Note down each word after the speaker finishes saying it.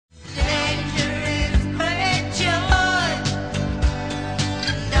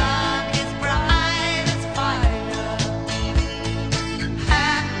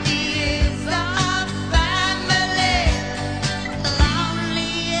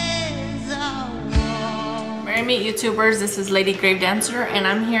meet YouTubers. This is Lady Grave Dancer, and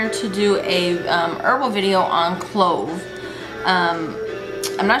I'm here to do a herbal video on clove.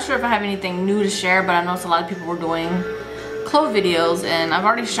 I'm not sure if I have anything new to share, but I noticed a lot of people were doing clove videos, and I've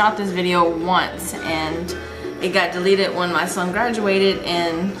already shot this video once and it got deleted when my son graduated,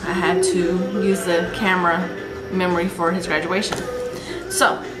 and I had to use the camera memory for his graduation.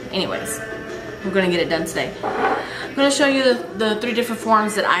 So anyways, we're gonna get it done today. I'm going to show you the three different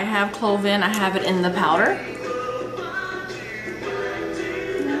forms that I have clove in. I have it in the powder.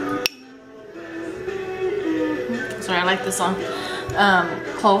 Sorry, I like this song.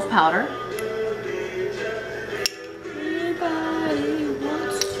 Clove powder.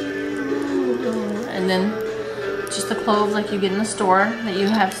 And then just the cloves like you get in the store that you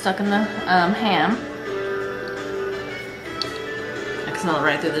have stuck in the ham. I can smell it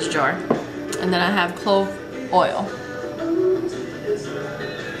right through this jar. And then I have clove oil,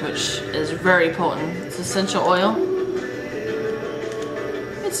 which is very potent. It's essential oil.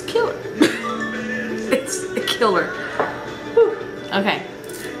 It's a killer. It's a killer. Whew. Okay,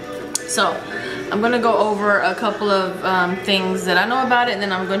 so I'm going to go over a couple of things that I know about it, and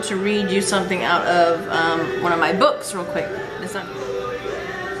then I'm going to read you something out of one of my books real quick.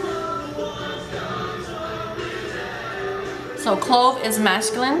 So clove is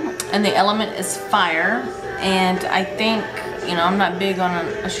masculine and the element is fire, and I think, you know, I'm not big on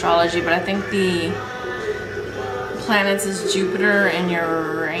astrology, but I think the planets is Jupiter and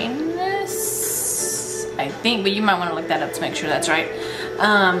Uranus, I think, but you might want to look that up to make sure that's right.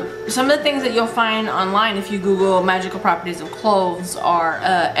 Some of the things that you'll find online if you Google magical properties of cloves are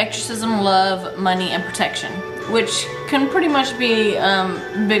exorcism, love, money, and protection, which can pretty much be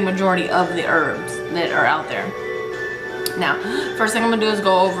the big majority of the herbs that are out there. Now, first thing I'm going to do is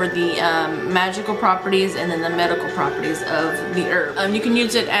go over the magical properties and then the medical properties of the herb. You can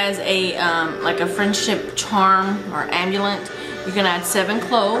use it as a like a friendship charm or amulet. You can add 7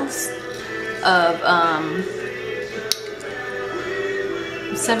 cloves of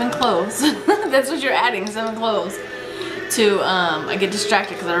 7 cloves. That's what you're adding, 7 cloves to. I get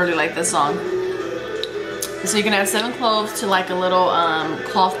distracted because I really like this song. So you can add 7 cloves to like a little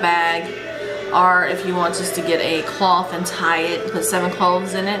cloth bag. Or if you want just to get a cloth and tie it, put 7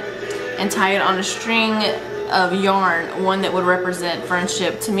 cloves in it, and tie it on a string of yarn, one that would represent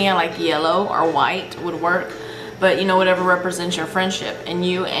friendship. To me, I like yellow or white would work, but you know, whatever represents your friendship. And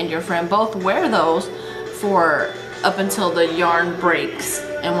you and your friend both wear those for up until the yarn breaks.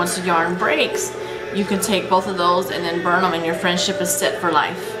 And once the yarn breaks, you can take both of those and then burn them, and your friendship is set for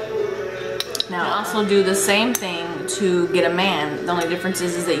life. Now, I also do the same thing to get a man. The only difference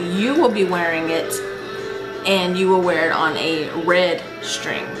is that you will be wearing it, and you will wear it on a red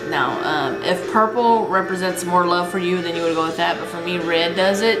string. Now, if purple represents more love for you, then you would go with that. But for me, red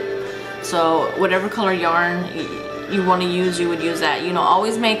does it. So whatever color yarn you want to use, you would use that. You know,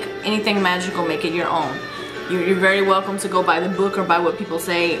 always make anything magical, make it your own. You're very welcome to go by the book or by what people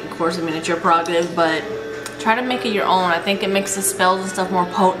say. Of course, I mean, it's your prerogative, but try to make it your own. I think it makes the spells and stuff more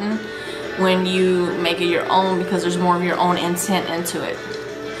potent when you make it your own, because there's more of your own intent into it.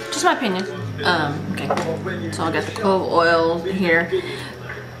 Just my opinion. Okay, so I got the clove oil here.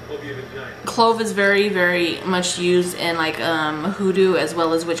 Clove is very, very much used in like hoodoo as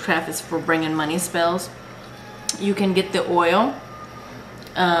well as witchcraft. Is for bringing money spells. You can get the oil.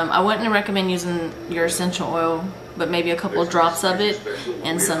 I wouldn't recommend using your essential oil, but maybe a couple of drops of it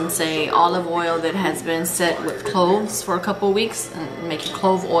and some, say, olive oil that has been set with cloves for a couple of weeks, and make your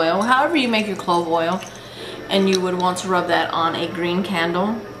clove oil. However you make your clove oil, and you would want to rub that on a green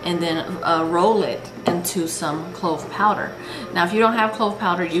candle and then roll it into some clove powder. Now, if you don't have clove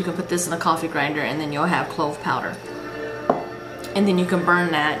powder, you can put this in a coffee grinder, and then you'll have clove powder. And then you can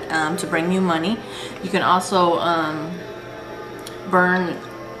burn that to bring you money. You can also burn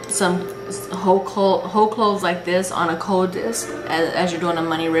some whole cloves like this on a cold disc as you're doing a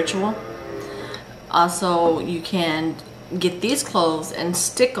money ritual. Also, you can get these cloves and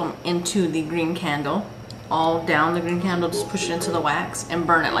stick them into the green candle, all down the green candle, just push it into the wax and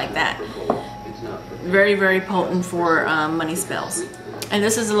burn it like that. Very, very potent for money spells. And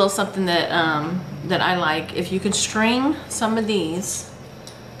this is a little something that that I like. If you can string some of these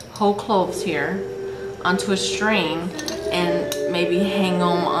whole cloves here onto a string and maybe hang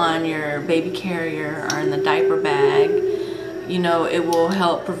them on your baby carrier or in the diaper bag, you know, it will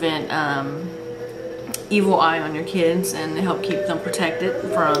help prevent evil eye on your kids and help keep them protected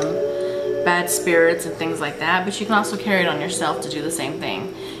from bad spirits and things like that. But you can also carry it on yourself to do the same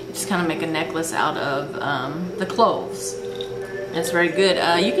thing. You just kind of make a necklace out of the cloves. It's very good.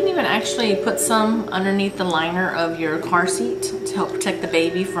 You can even actually put some underneath the liner of your car seat to help protect the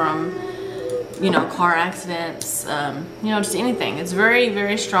baby from you know, car accidents, you know, just anything. It's very,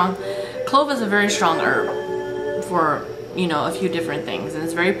 very strong. Clove is a very strong herb for, you know, a few different things, and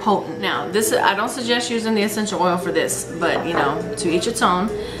it's very potent. Now, this, I don't suggest using the essential oil for this, but you know, to each its own,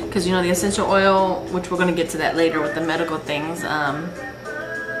 because you know, the essential oil, which we're going to get to that later with the medical things,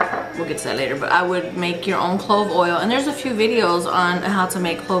 we'll get to that later, but I would make your own clove oil, and there's a few videos on how to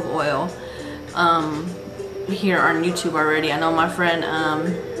make clove oil here on YouTube already. I know my friend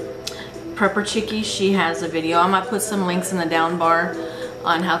Prepper Chicky, she has a video. I might put some links in the down bar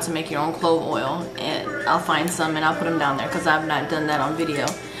on how to make your own clove oil, and I'll find some and I'll put them down there because I've not done that on video.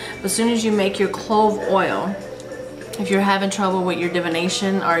 But as soon as you make your clove oil, if you're having trouble with your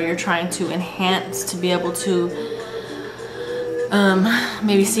divination, or you're trying to enhance to be able to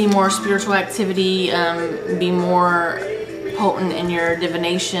maybe see more spiritual activity, be more potent in your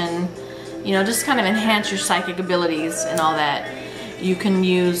divination, you know, just kind of enhance your psychic abilities and all that, you can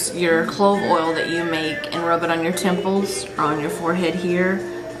use your clove oil that you make and rub it on your temples or on your forehead here,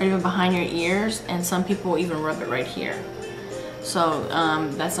 or even behind your ears, and some people even rub it right here. So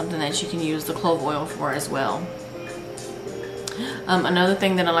that's something that you can use the clove oil for as well. Another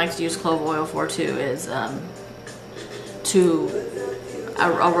thing that I like to use clove oil for too is I'll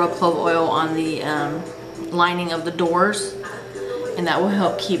rub clove oil on the lining of the doors, and that will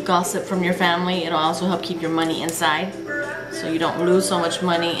help keep gossip from your family. It'll also help keep your money inside, so you don't lose so much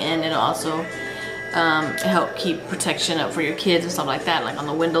money, and it'll also help keep protection up for your kids and stuff like that. Like on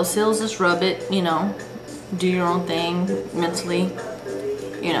the windowsills, just rub it, you know, do your own thing mentally.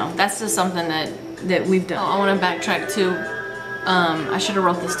 You know, that's just something that we've done. I want to backtrack too. I should have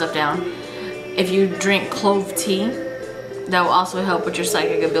wrote this stuff down. If you drink clove tea, that will also help with your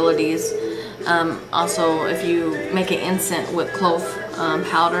psychic abilities. Also, if you make an incense with clove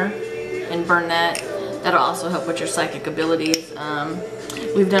powder and burn that, that'll also help with your psychic abilities.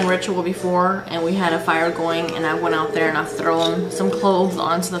 We've done ritual before, and we had a fire going, and I went out there and I've thrown some cloves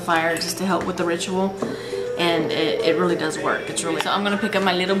onto the fire just to help with the ritual, and it really does work. It's really, so I'm gonna pick up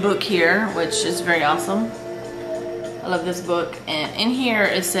my little book here, which is very awesome. I love this book, and in here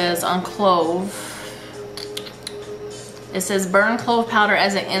it says on clove, it says burn clove powder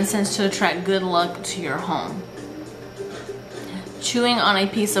as an incense to attract good luck to your home. Chewing on a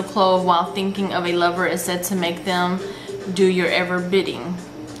piece of clove while thinking of a lover is said to make them do your ever bidding.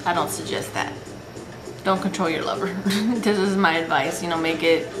 I don't suggest that. Don't control your lover. This is my advice, you know, make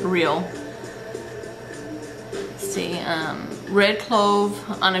it real. Let's see, red clove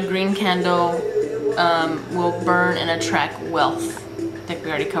on a green candle will burn and attract wealth. I think we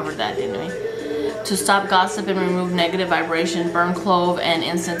already covered that, didn't we? To stop gossip and remove negative vibration, burn clove and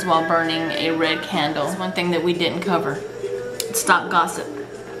incense while burning a red candle. That's one thing that we didn't cover. Stop gossip.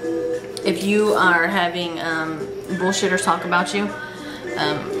 If you are having bullshitters talk about you,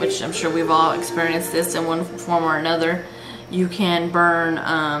 which I'm sure we've all experienced this in one form or another, you can burn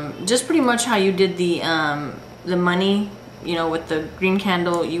just pretty much how you did the money, you know, with the green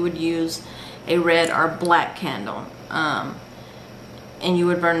candle. You would use a red or black candle, and you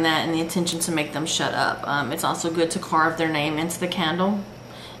would burn that in the intention to make them shut up. It's also good to carve their name into the candle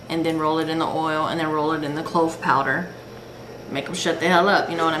and then roll it in the oil and then roll it in the clove powder. Make them shut the hell up,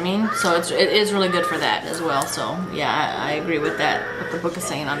 you know what I mean? So it is really good for that as well. So yeah, I agree with that, what the book is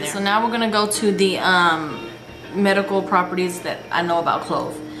saying on there. So now we're gonna go to the medical properties that I know about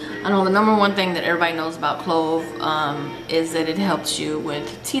clove. I know the number one thing that everybody knows about clove is that it helps you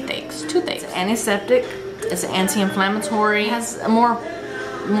with toothaches. It's antiseptic, it's anti-inflammatory, it has more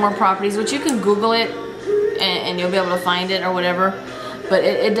properties, which you can Google it and you'll be able to find it or whatever. But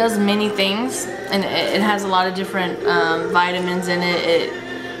it does many things, and it has a lot of different vitamins in it.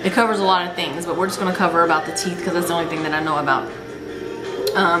 It covers a lot of things, but we're just going to cover about the teeth because that's the only thing that I know about.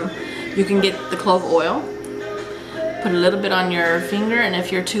 You can get the clove oil, put a little bit on your finger, and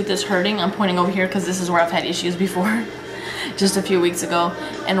if your tooth is hurting, I'm pointing over here because this is where I've had issues before, just a few weeks ago,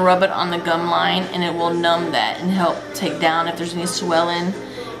 and rub it on the gum line, and it will numb that and help take down if there's any swelling.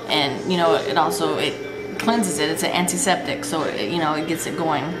 And you know, it also cleanses it. It's an antiseptic, so you know, it gets it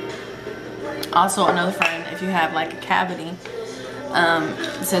going. Also, another friend, if you have like a cavity,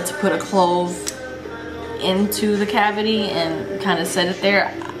 said to put a clove into the cavity and kind of set it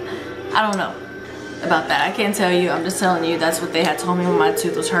there. I don't know about that. I can't tell you. I'm just telling you that's what they had told me when my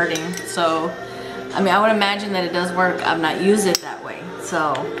tooth was hurting. So I mean, I would imagine that it does work. I've not used it that way,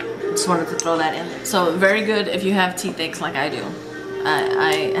 so just wanted to throw that in. So very good if you have toothaches like I do.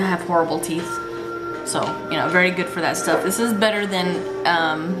 I have horrible teeth. So, you know, very good for that stuff. This is better than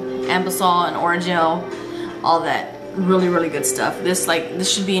Ambisol and Oragel, all that. Really, really good stuff.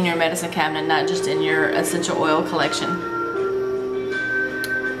 This should be in your medicine cabinet, not just in your essential oil collection.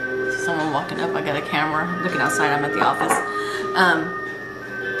 Someone I'm walking up. I got a camera looking outside. I'm at the office.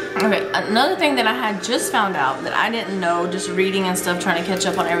 Okay, another thing that I had just found out that I didn't know, just reading and stuff, trying to catch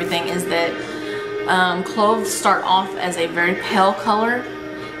up on everything, is that cloves start off as a very pale color,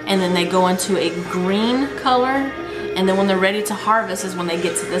 and then they go into a green color, and then when they're ready to harvest is when they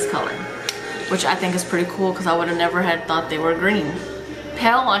get to this color, which I think is pretty cool, because I would have never had thought they were green.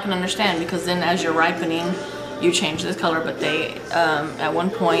 Pale I can understand, because then as you're ripening you change this color, but they at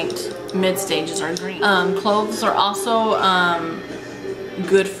one point mid stages are green. Cloves are also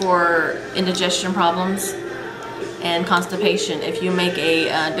good for indigestion problems and constipation. If you make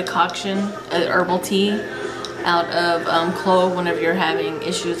a decoction, a herbal tea out of clove whenever you're having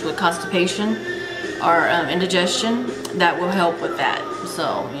issues with constipation or indigestion, that will help with that.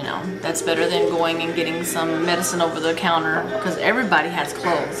 So, you know, that's better than going and getting some medicine over the counter, because everybody has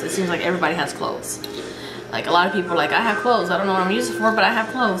cloves. It seems like everybody has cloves. Like, a lot of people are like, I have cloves. I don't know what I'm using for, but I have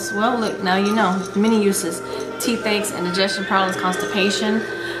cloves. Well, look, now you know. Many uses. Teeth aches, indigestion problems, constipation.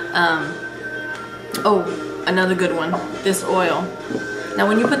 Oh, another good one. This oil. Now,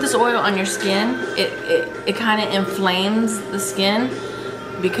 when you put this oil on your skin, it kind of inflames the skin,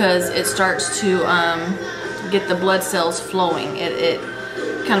 because it starts to get the blood cells flowing. It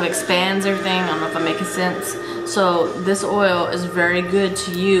kind of expands everything. I don't know if I'm making sense. So this oil is very good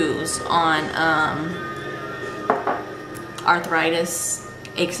to use on arthritis,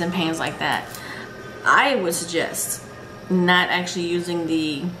 aches and pains like that. I would suggest not actually using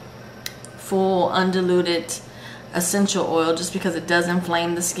the full undiluted essential oil, just because it does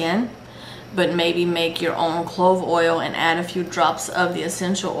inflame the skin, but maybe make your own clove oil and add a few drops of the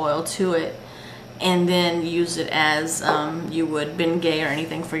essential oil to it, and then use it as you would Bengay or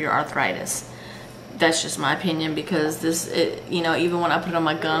anything for your arthritis. That's just my opinion, because this, you know, even when I put it on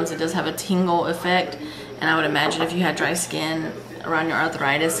my gums, it does have a tingle effect, and I would imagine if you had dry skin around your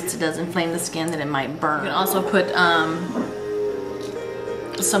arthritis, since it does inflame the skin, that it might burn. You can also put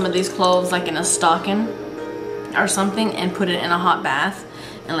some of these cloves like in a stocking or something, and put it in a hot bath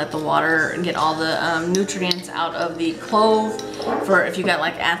and let the water get all the nutrients out of the clove. For if you got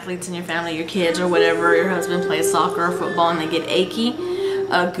like athletes in your family, your kids or whatever, your husband plays soccer or football and they get achy,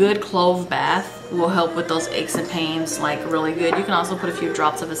 a good clove bath will help with those aches and pains like really good. You can also put a few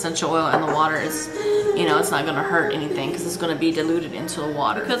drops of essential oil in the water. It's, you know, it's not going to hurt anything, because it's going to be diluted into the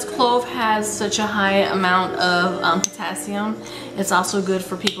water. Because clove has such a high amount of potassium, it's also good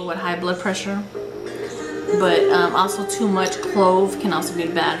for people with high blood pressure. But also too much clove can also be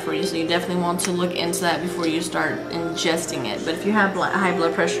bad for you, so you definitely want to look into that before you start ingesting it. But if you have high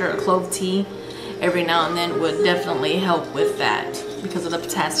blood pressure, a clove tea every now and then would definitely help with that, because of the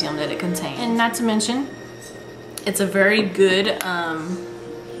potassium that it contains. And not to mention, it's a very good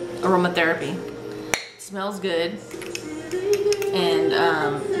aromatherapy. It smells good, and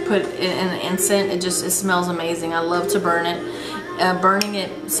put it in an incense, it smells amazing. I love to burn it. Burning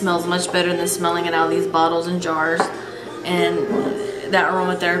it smells much better than smelling it out of these bottles and jars, and that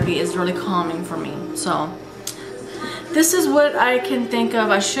aromatherapy is really calming for me. So this is what I can think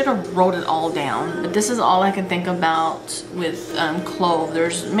of. I should have wrote it all down, but this is all I can think about with clove.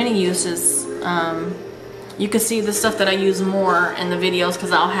 There's many uses. You can see the stuff that I use more in the videos,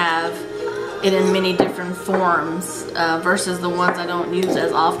 because I'll have it in many different forms versus the ones I don't use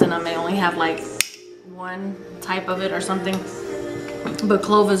as often. I may only have like one type of it or something. But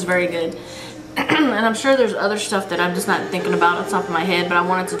clove is very good. And I'm sure there's other stuff that I'm just not thinking about off the top of my head, but I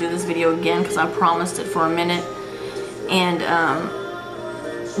wanted to do this video again because I promised it for a minute. And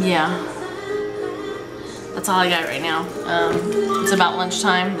yeah, that's all I got right now. It's about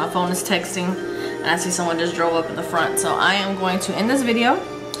lunchtime. My phone is texting, and I see someone just drove up in the front. So I am going to end this video,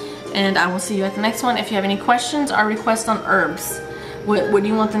 and I will see you at the next one. If you have any questions or requests on herbs, what do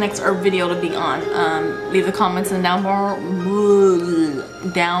you want the next herb video to be on? Leave the comments in the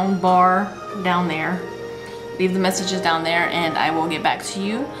down bar down there. Leave the messages down there, and I will get back to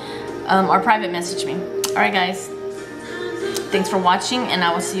you. Or private message me. Alright guys, thanks for watching, and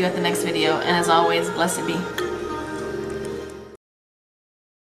I will see you at the next video. And as always, blessed be.